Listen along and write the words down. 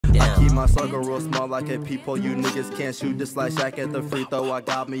keep my circle real small like a peephole. You niggas can't shoot just like Shaq at the free throw. I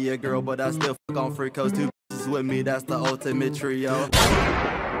got me a girl, but I still fuck on free coast. Two bitches with me, that's the ultimate trio.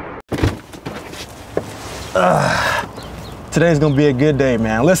 Today's gonna be a good day,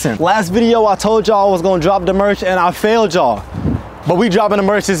 man. Listen, last video I told y'all I was gonna drop the merch and I failed y'all. But we dropping the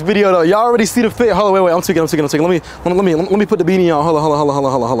merch this video though. Y'all already see the fit. Hold on, wait, I'm tweaking. Let me put the beanie on. Hold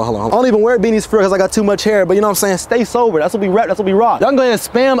on. I don't even wear beanies for because I got too much hair, but you know what I'm saying? Stay sober. That's what we rap, that's what we rock. Y'all can go ahead and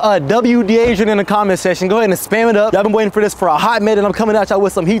spam WD Adrian in the comment section. Go ahead and spam it up. Y'all been waiting for this for a hot minute and I'm coming at y'all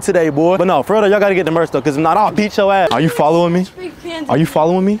with some heat today, boy. But no, for real, y'all gotta get the merch though, because if not, I'll beat your ass. Are you following me? Are you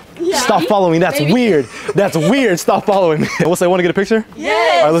following me? Yeah. Stop following me. That's weird. That's weird. Stop following me. What's that? Want to get a picture?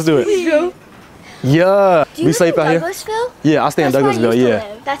 Yes. All right, let's do it. Please. Yeah. Do you We safe out here? Douglasville? Yeah, I stay in Douglasville,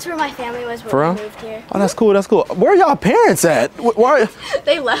 yeah. That's where my family was For when real? we moved here. Oh, that's cool, that's cool. Where are y'all parents at? Why?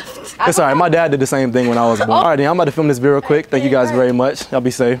 They left. It's all right, my dad did the same thing when I was born. All right, then, I'm about to film this video real quick. Thank you guys very much. Y'all be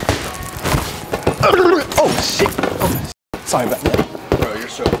safe. Oh, shit. Oh, sorry about that. Bro, you're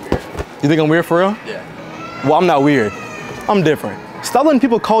so weird. You think I'm weird for real? Yeah. Well, I'm not weird. I'm different. Stop letting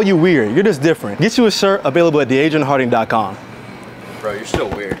people call you weird. You're just different. Get you a shirt available at theadrianharding.com. Bro, you're still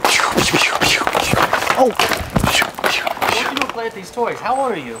weird. Oh. What do you do play with these toys? How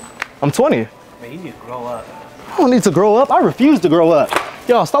old are you? I'm 20. Man, you need to grow up. I don't need to grow up. I refuse to grow up.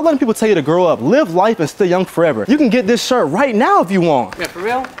 Y'all, stop letting people tell you to grow up. Live life and stay young forever. You can get this shirt right now if you want. Man, for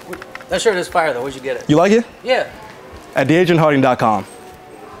real? That shirt is fire though. Where'd you get it? You like it? Yeah. At theadrianharding.com.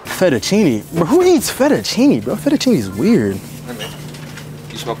 Fettuccine. Bro, who eats fettuccine, bro? Fettuccine is weird. Hey, man.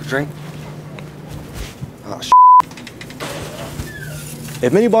 You smoke a drink? Oh,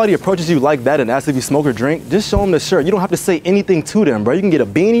 If anybody approaches you like that and asks if you smoke or drink, just show them the shirt. You don't have to say anything to them, bro. You can get a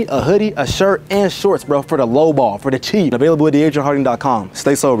beanie, a hoodie, a shirt, and shorts, bro, for the low ball, for the cheap. Available at theadrianharding.com.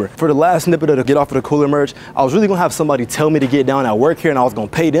 Stay sober. For the last snippet of the Get Off of the Cooler merch, I was really gonna have somebody tell me to get down at work here and I was gonna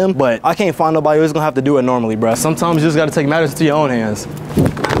pay them, but I can't find nobody who's gonna have to do it normally, bro. Sometimes you just gotta take matters into your own hands.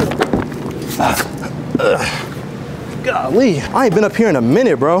 Golly, I ain't been up here in a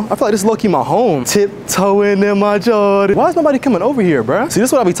minute, bro. I feel like this is low-key my home. Tiptoeing in my Jordan. Why is nobody coming over here, bro? See, this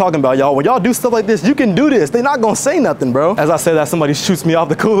is what I be talking about, y'all. When y'all do stuff like this, you can do this. They not gonna say nothing, bro. As I say that, somebody shoots me off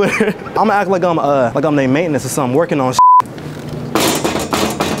the cooler. I'ma act like I'm their maintenance or something, working on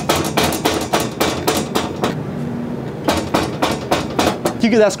Can you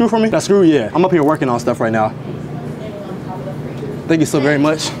get that screw for me? That screw, yeah. I'm up here working on stuff right now. Thank you so very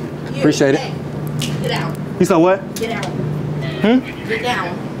much. Appreciate it. Get down. You said what? Get down. Get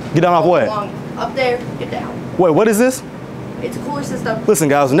down. Get down off what? Up there. Get down. Wait, what is this? It's a cooler system. Listen,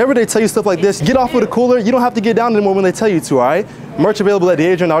 guys, whenever they tell you stuff like this, get off of the cooler. You don't have to get down anymore when they tell you to, all right? Merch available at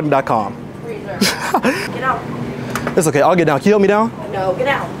theadrianharding.com. Get out. It's okay, I'll get down. Can you help me down? No, get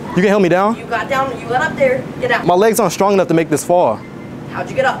out. You can help me down? You got down. You got up there. Get out. My legs aren't strong enough to make this fall. How'd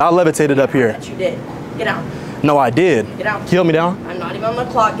you get up? I levitated up here. That you did. Get out. No, I did. Get out. Can you help me down? I'm not even on the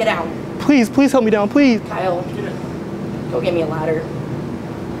clock. Get out. Please, please help me down, please. Kyle, go get me a ladder.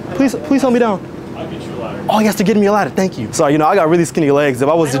 Please help me down. I'll get you a ladder. Oh, yes, to get me a ladder, thank you. Sorry, you know, I got really skinny legs. If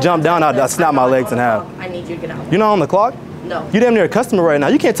I was to jump down, I'd snap my legs in half. I need you to get out. You're not on the clock? No. You damn near a customer right now.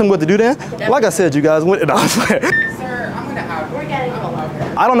 You can't tell me what to do then. Like I said, you guys went. Sir, I'm gonna have. We're getting a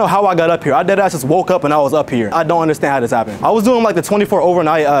ladder. I don't know how I got up here. I deadass just woke up and I was up here. I don't understand how this happened. I was doing like the 24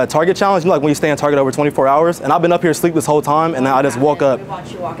 overnight Target challenge, you know, like when you stay in Target over 24 hours, and I've been up here asleep this whole time, and then I just woke up. We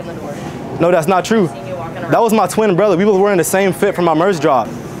watched you walk in the door. No, that's not true. Seen you walking around. That was my twin brother. We were wearing the same fit for my merch drop.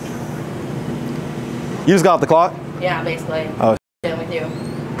 You just got off the clock? Yeah, basically. Oh, With you.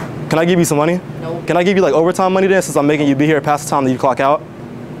 can I give you some money? No. Can I give you like overtime money then, since I'm making you be here past the time that you clock out?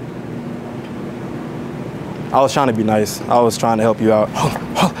 I was trying to be nice. I was trying to help you out.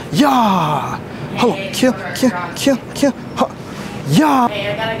 Yeah! Hold on, kill. Yeah!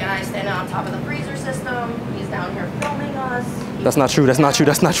 Hey, I got a guy standing on top of the freezer system. He's down here filming us. That's not true, that's not true,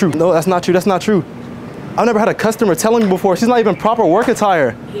 that's not true. No, that's not true, that's not true. I've never had a customer telling me before, she's not even proper work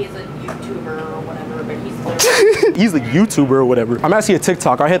attire. He's a YouTuber or whatever, but he's literally He's a YouTuber or whatever. I'm actually a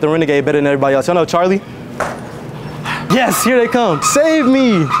TikToker. I hit the Renegade better than everybody else. Y'all know Charlie? Yes, here they come. Save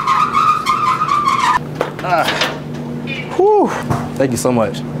me. Whew. Thank you so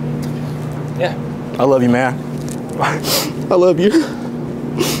much. Yeah. I love you, man. I love you.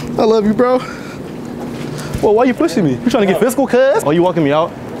 I love you, bro. Well, why are you pushing me? You trying to get physical, cuz? Oh, you walking me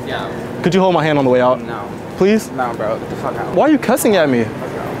out? Yeah. Could you hold my hand on the way out? No. Please? No, bro. Get the fuck out. Why are you cussing at me?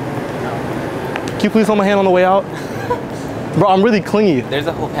 Can you please hold my hand on the way out? Bro, I'm really clingy. There's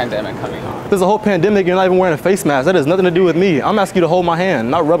a whole pandemic coming on. There's a whole pandemic, you're not even wearing a face mask. That has nothing to do with me. I'm asking you to hold my hand,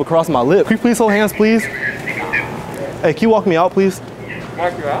 not rub across my lip. Can you please hold hands, please? Hey, can you walk me out, please?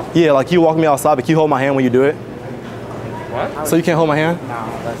 Walk you out? Yeah, like you walk me outside, but can you hold my hand when you do it? What? So you can't hold my hand?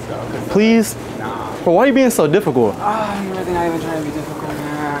 No, let's go. Please? Nah. Bro, why are you being so difficult? You're really not even trying to be difficult,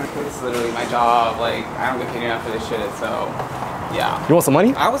 man. It's literally my job. Like, I don't get paid enough for this shit, so yeah. You want some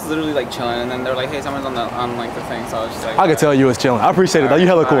money? I was literally like chilling, and then they're like, "Hey, someone's on like the thing," so I was just like, I could tell you was chilling. I appreciate it though. You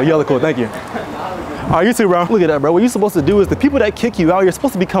hella cool. You hella cool. Thank you. All right, you too, bro. Look at that, bro. What you're supposed to do is the people that kick you out, you're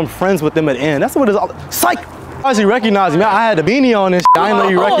supposed to become friends with them at the end. That's what it's all. Psych! I actually recognize me. I had the beanie on and shit. I didn't know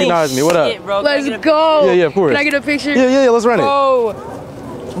you recognized me. What up? Shit, bro. Let's go. Yeah, of course. Can I get a picture? Yeah, let's run it.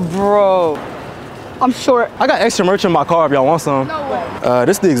 Bro. I'm short. I got extra merch in my car if y'all want some. No way.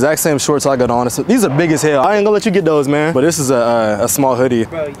 This is the exact same shorts I got on. These are big as hell. I ain't gonna let you get those, man. But this is a small hoodie.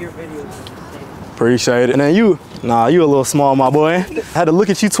 Bro, your videos. Appreciate it. And then you a little small, my boy. Had to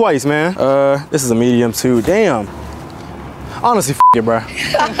look at you twice, man. This is a medium too. Damn. Honestly, f it, bro.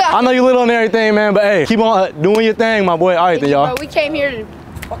 I know you little and everything, man, but hey, keep on doing your thing, my boy. All right, then, y'all. We came here to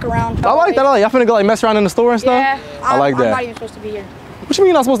fuck around. I like that. Y'all finna go like mess around in the store and stuff? Yeah. I like that. I'm not even supposed to be here. What you mean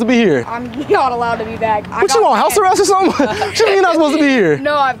you're not supposed to be here? I'm not allowed to be back. What you want, house arrest or something? What you mean you're not supposed to be here?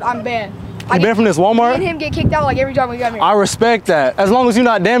 No, I'm banned. You banned from this Walmart? Me and him get kicked out like every time we come here. I respect that. As long as you're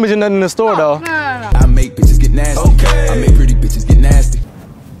not damaging nothing in the store, though. No. I make bitches get nasty. Okay. I make pretty bitches get nasty.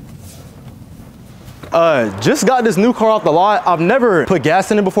 Just got this new car off the lot. I've never put gas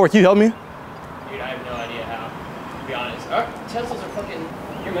in it before. Can you help me? Dude, I have no idea how, to be honest. Teslas are fucking,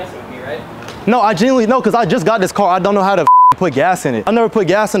 you're messing with me, right? No, I genuinely, no, because I just got this car. I don't know how to put gas in it. I've never put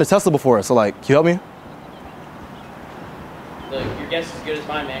gas in a Tesla before, so like, can you help me? Look, your guess is as good as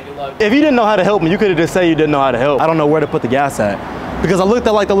mine, man. Good luck. If you didn't know how to help me, you could have just said you didn't know how to help. I don't know where to put the gas at. Because I looked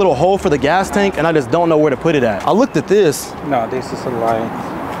at like the little hole for the gas tank and I just don't know where to put it at. I looked at this. no, this is a lie.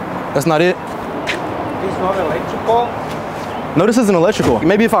 That's not it? It's not electrical. No, this isn't electrical.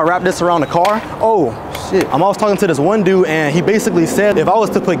 Maybe if I wrap this around the car. Oh, shit. I was talking to this one dude and he basically said if I was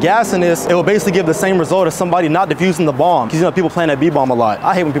to put gas in this, it would basically give the same result as somebody not defusing the bomb. Because you know, people playing that B-bomb a lot.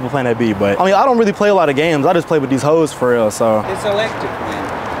 I hate when people playing that B, but I mean, I don't really play a lot of games. I just play with these hoes for real, so. It's electric,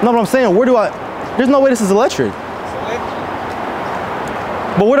 man. No, but I'm saying, there's no way this is electric. It's electric.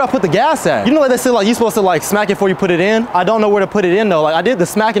 But where do I put the gas at? You know, like they said, like you're supposed to like smack it before you put it in. I don't know where to put it in though. Like I did the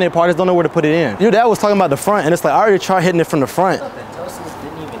smacking it part, I just don't know where to put it in. Your dad was talking about the front, and it's like I already tried hitting it from the front. I thought that Teslas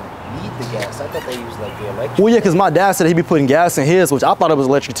didn't even need the gas. I thought they used like the electric. Well, yeah, because my dad said he'd be putting gas in his, which I thought it was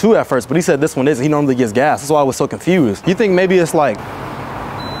electric too at first, but he said this one isn't. He normally gets gas. That's why I was so confused. You think maybe it's like,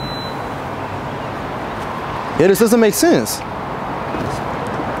 yeah, this doesn't make sense.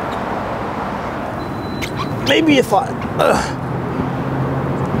 Maybe if I,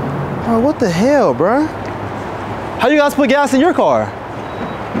 bro, what the hell, bro? How you guys put gas in your car? Just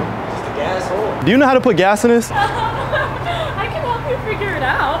the gas hole. Do you know how to put gas in this? I can help you figure it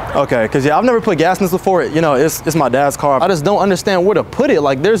out. Okay, because yeah, I've never put gas in this before. You know, it's my dad's car. I just don't understand where to put it.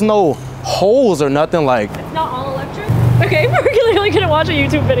 Like, there's no holes or nothing like. It's not all electric. Okay, we're literally gonna watch a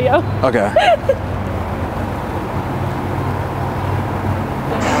YouTube video. Okay.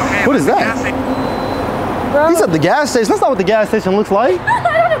 What is that? Bro. He's at the gas station. That's not what the gas station looks like.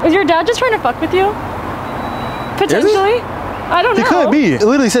 I don't know. Is your dad just trying to fuck with you? Potentially? I don't know. It could be. It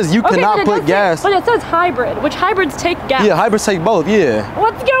literally says you cannot but it put does gas. Say, but it says hybrid, which hybrids take gas. Yeah, hybrids take both, yeah.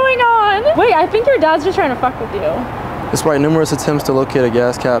 What's going on? Wait, I think your dad's just trying to fuck with you. Despite numerous attempts to locate a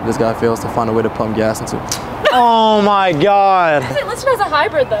gas cap, this guy fails to find a way to pump gas into. Oh my God. It listed as a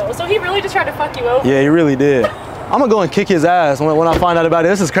hybrid though, so he really just tried to fuck you over. Yeah, he really did. I'm gonna go and kick his ass when I find out about it.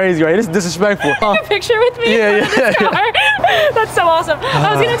 This is crazy, right? This is disrespectful. Take a picture with me in front of this car. That's so awesome.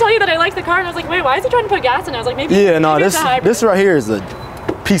 I was gonna tell you that I liked the car, and I was like, wait, why is he trying to put gas in it? I was like, maybe. Yeah, no, maybe it's a hybrid. this right here is a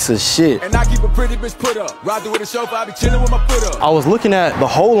piece of shit. And I keep a pretty bitch put up. Ride through with a chauffeur, I be chilling with my foot up. I was looking at the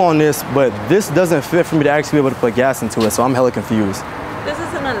hole on this, but this doesn't fit for me to actually be able to put gas into it, so I'm hella confused. This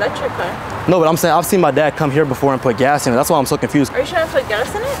is an electric car. No, but I'm saying I've seen my dad come here before and put gas in it. That's why I'm so confused. Are you trying to put gas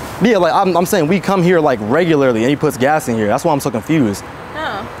in it? Yeah, like I'm saying we come here like regularly and he puts gas in here. That's why I'm so confused.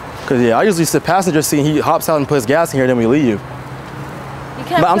 No. Cause yeah, I usually sit passenger seat and he hops out and puts gas in here, then we leave. You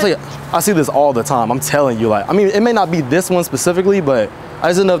can't But I'm telling you, I see this all the time. I'm telling you, like, I mean, it may not be this one specifically, but I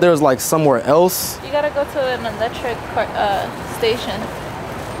just didn't know if there was like somewhere else. You gotta go to an electric station.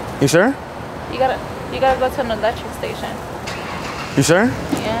 You sure? You gotta go to an electric station. You sure?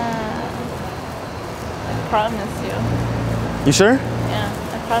 Yeah. I promise you. You sure? Yeah,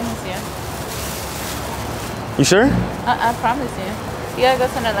 I promise you. You sure? I promise you. You gotta go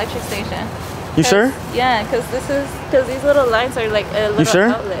to an electric station. You sure? Yeah, because these little lines are like a little sure?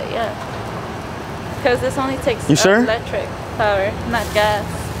 outlet, yeah. Because this only takes You sure? electric power, not gas.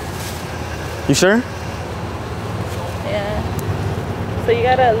 You sure? Yeah. So you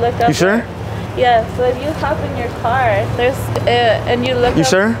gotta look up. You sure? Yeah, so if you hop in your car, there's and you look You up,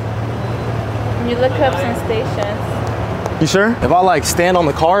 sure? and you look up some stations. You sure? If I like stand on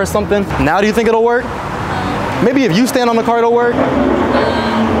the car or something, now do you think it'll work? Maybe if you stand on the car, it'll work.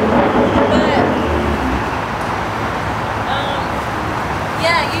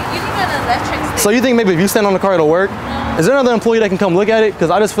 Yeah, you need an electric stick. So you think maybe if you stand on the car, it'll work? Is there another employee that can come look at it?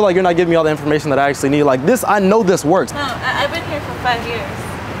 Because I just feel like you're not giving me all the information that I actually need. Like this, I know this works. No, I've been here for 5 years.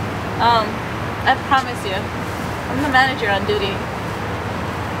 I promise you. I'm the manager on duty.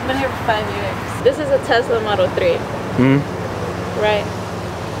 I've been here for 5 years. This is a Tesla Model 3. Right.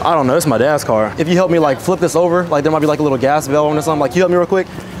 I don't know, it's my dad's car. If you help me like flip this over, like there might be like a little gas valve on or something. Like, can you help me real quick?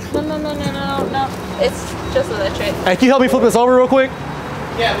 No. It's just electric. Hey, can you help me flip this over real quick?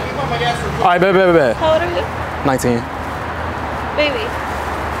 Yeah, let me pump my gas real quick. All right, bet. How old are you? 19. Baby.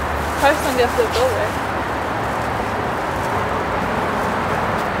 Cars don't get flipped over.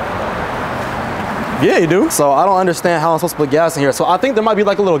 Yeah, you do. So I don't understand how I'm supposed to put gas in here. So I think there might be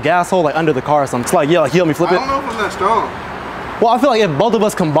like a little gas hole like under the car or something. It's like, yeah, like you help me flip it. I don't know if I'm that strong. Well, I feel like if both of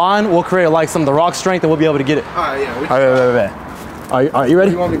us combine, we'll create like some of the rock strength and we'll be able to get it. All right, yeah. All right. All right, you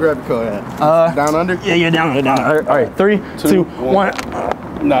ready? You want me to grab your coat at? Down under? Yeah, down. All right, 3, 2, 1.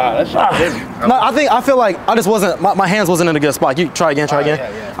 Nah, that's heavy. No, I feel like I just wasn't, my hands wasn't in a good spot. You try again.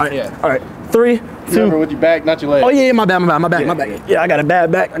 Yeah. All right, 3, 2. Remember with your back, not your leg. Oh yeah, my back. Yeah, I got a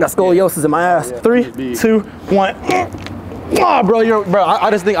bad back. I got scoliosis in my ass. 3, 2, 1. Oh, bro,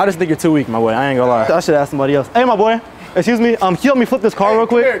 I just think you're too weak, my boy. I ain't gonna lie. I should ask somebody else. Hey, my boy. Excuse me. Can you help me flip this car real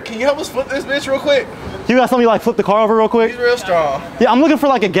quick? Here, can you help us flip this bitch real quick? You got somebody like flip the car over real quick? He's real strong. Yeah, I'm looking for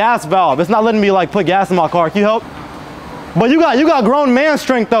like a gas valve. It's not letting me like put gas in my car. Can you help? But you got grown man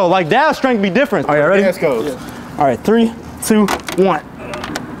strength though. Like dad's strength be different. All right, ready? Gas goes. Yeah. All right, 3, 2, 1.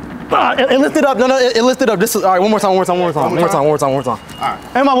 It lifted up. No, it lifted up. This is all right. One more time. All right.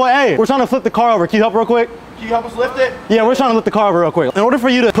 Hey, my boy. Hey, we're trying to flip the car over. Can you help real quick? Can you help us lift it? Yeah, we're trying to lift the car over real quick. In order for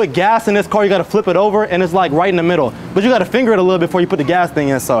you to put gas in this car, you got to flip it over, and it's like right in the middle. But you got to finger it a little bit before you put the gas thing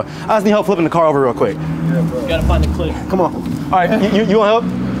in. So I just need help flipping the car over real quick. Yeah, bro. You gotta find the clip. Come on. All right, you want help?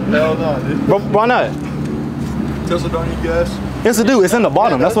 Hell no, dude. Bro, why not? Tesla don't need gas? Yes, it do. It's in the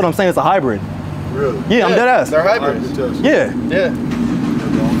bottom. That's what I'm saying. It's a hybrid. Really? Yeah, I'm dead ass. They're hybrids. Yeah.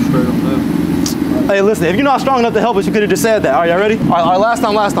 Hey, listen, if you're not strong enough to help us, you could have just said that. All right, y'all ready? All right, last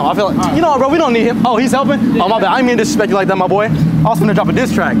time. I feel like, you know what, bro, we don't need him. Oh, he's helping? Oh, my bad. I didn't mean to disrespect you like that, my boy. I was gonna drop a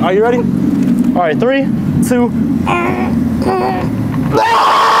diss track. Are you ready? All right, 3, 2.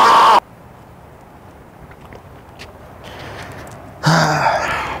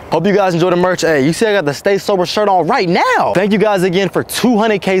 Hope you guys enjoy the merch. Hey, you see I got the Stay Sober shirt on right now. Thank you guys again for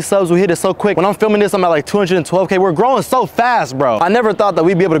 200K subs. We hit it so quick. When I'm filming this, I'm at like 212K. We're growing so fast, bro. I never thought that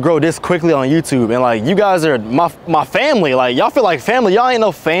we'd be able to grow this quickly on YouTube. And like, you guys are my family. Like, y'all feel like family. Y'all ain't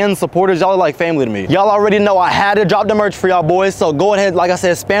no fan supporters. Y'all are like family to me. Y'all already know I had to drop the merch for y'all boys. So go ahead, like I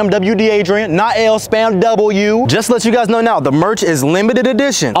said, spam WD Adrian, not L, spam W. Just to let you guys know now, the merch is limited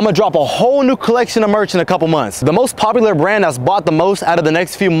edition. I'm gonna drop a whole new collection of merch in a couple months. The most popular brand that's bought the most out of the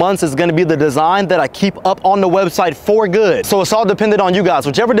next few months is gonna be the design that I keep up on the website for good. So it's all dependent on you guys.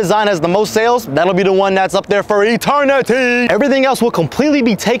 Whichever design has the most sales, that'll be the one that's up there for eternity. Everything else will completely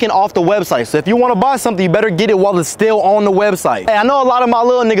be taken off the website. So if you wanna buy something, you better get it while it's still on the website. Hey, I know a lot of my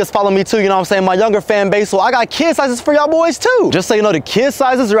little niggas follow me too, you know what I'm saying? My younger fan base, so I got kid sizes for y'all boys too. Just so you know, the kid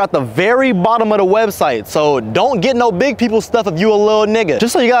sizes are at the very bottom of the website. So don't get no big people stuff if you a little nigga.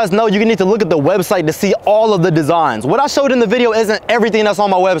 Just so you guys know, you need to look at the website to see all of the designs. What I showed in the video isn't everything that's on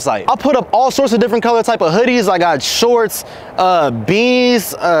my website. I put up all sorts of different color type of hoodies. I got shorts,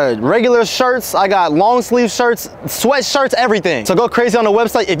 beanies, regular shirts. I got long sleeve shirts, sweatshirts, everything. So go crazy on the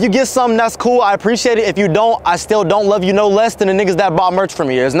website. If you get something, that's cool. I appreciate it. If you don't, I still don't love you no less than the niggas that bought merch from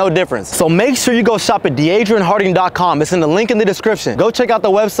me. There's no difference. So make sure you go shop at deadrianharding.com. It's in the link in the description. Go check out the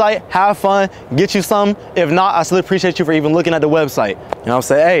website, have fun, get you some. If not, I still appreciate you for even looking at the website. You know what I'm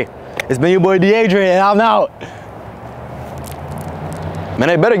saying? Hey, it's been your boy Deadrian, and I'm out. Man,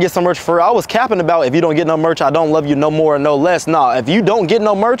 they better get some merch for real. I was capping about if you don't get no merch, I don't love you no more or no less. Nah, if you don't get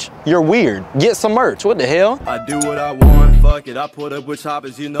no merch, you're weird. Get some merch. What the hell? I do what I want, fuck it. I put up with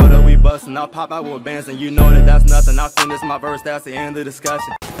choppers, you know that we bustin'. I pop out with bands and you know that that's nothing. I finish my verse, that's the end of the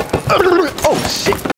discussion. Oh, shit.